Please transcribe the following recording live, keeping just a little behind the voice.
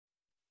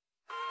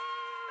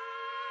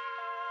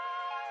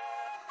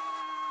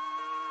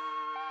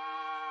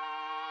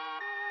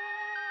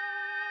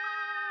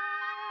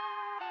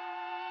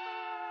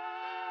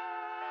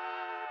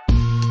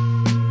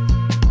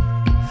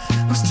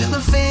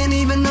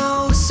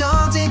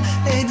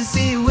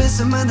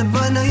some other,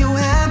 but now you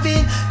happy.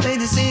 They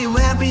to see you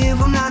happy if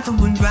I'm not the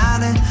one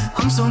riding.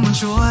 I'm so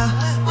mature,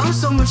 I'm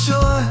so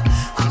mature,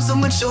 I'm so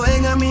mature.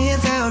 It got me a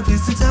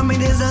therapist to tell me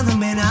there's other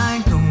men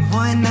I don't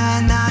want,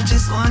 and I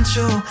just want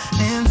you.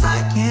 And if I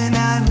can't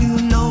have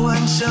you, no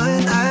one should.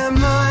 I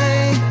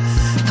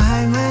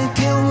might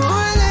get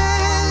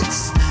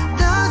Rolex.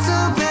 That's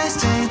the best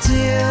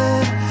idea.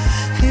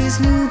 His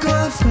new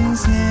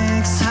girlfriend's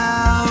next.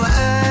 How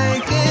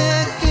I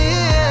get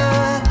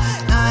here.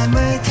 I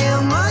might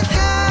kill my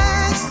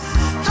cats.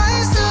 I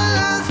still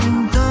love him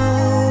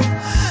though.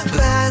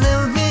 Rather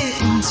be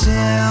in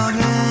jail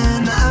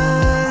than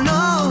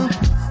alone.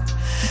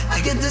 I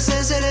get the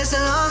sense that it's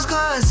a lost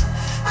cause.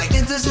 I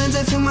get the sense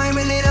that you might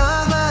relate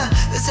over.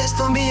 The sex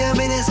don't be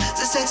evidence,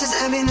 the sex is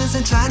evidence.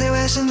 And try to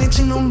rationate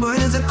your own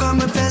burdens of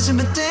karma passion.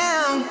 But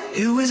damn,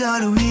 you was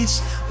out of reach.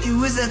 You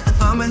was at the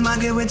farmer's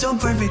market with your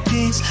perfect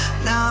peach.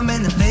 Now I'm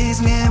in the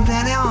basement,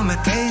 planning on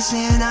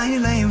vacation. Now you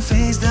laying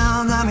face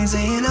down, got me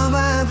saying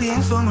over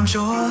being from I'm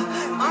sure.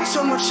 I'm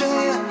so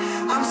mature,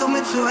 I'm so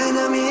mature. And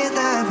I'm here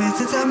that bitch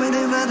to tell me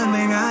there's nothing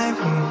big. I'm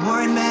a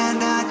warring man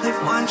that I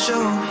want you.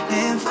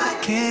 If I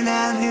can't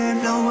have you,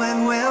 no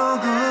one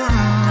will.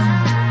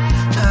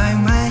 I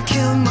might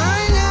kill my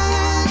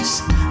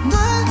next,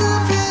 not the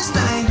best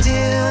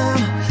idea.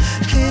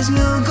 His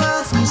new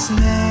girlfriend's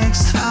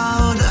next.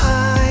 How'd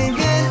I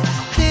get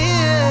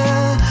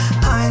here?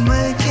 I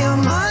might kill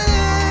my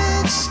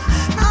ex.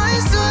 I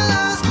still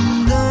love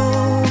him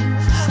though.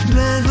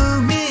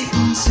 Never be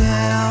in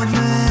jail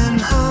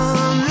when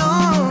I'm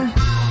alone.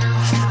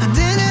 I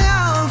did it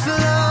all for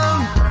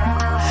love.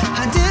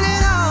 I did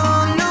it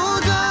all, no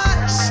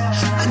drugs.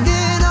 I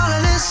did all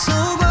of this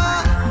sober.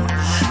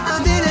 I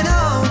did it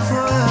all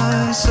for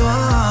us. So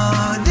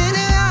I did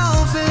it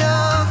all for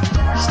love.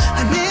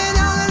 I did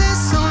all of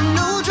this on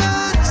no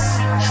drugs.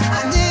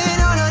 I did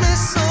all of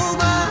this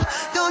sober.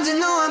 Don't you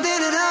know I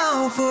did it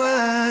all for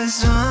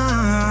us?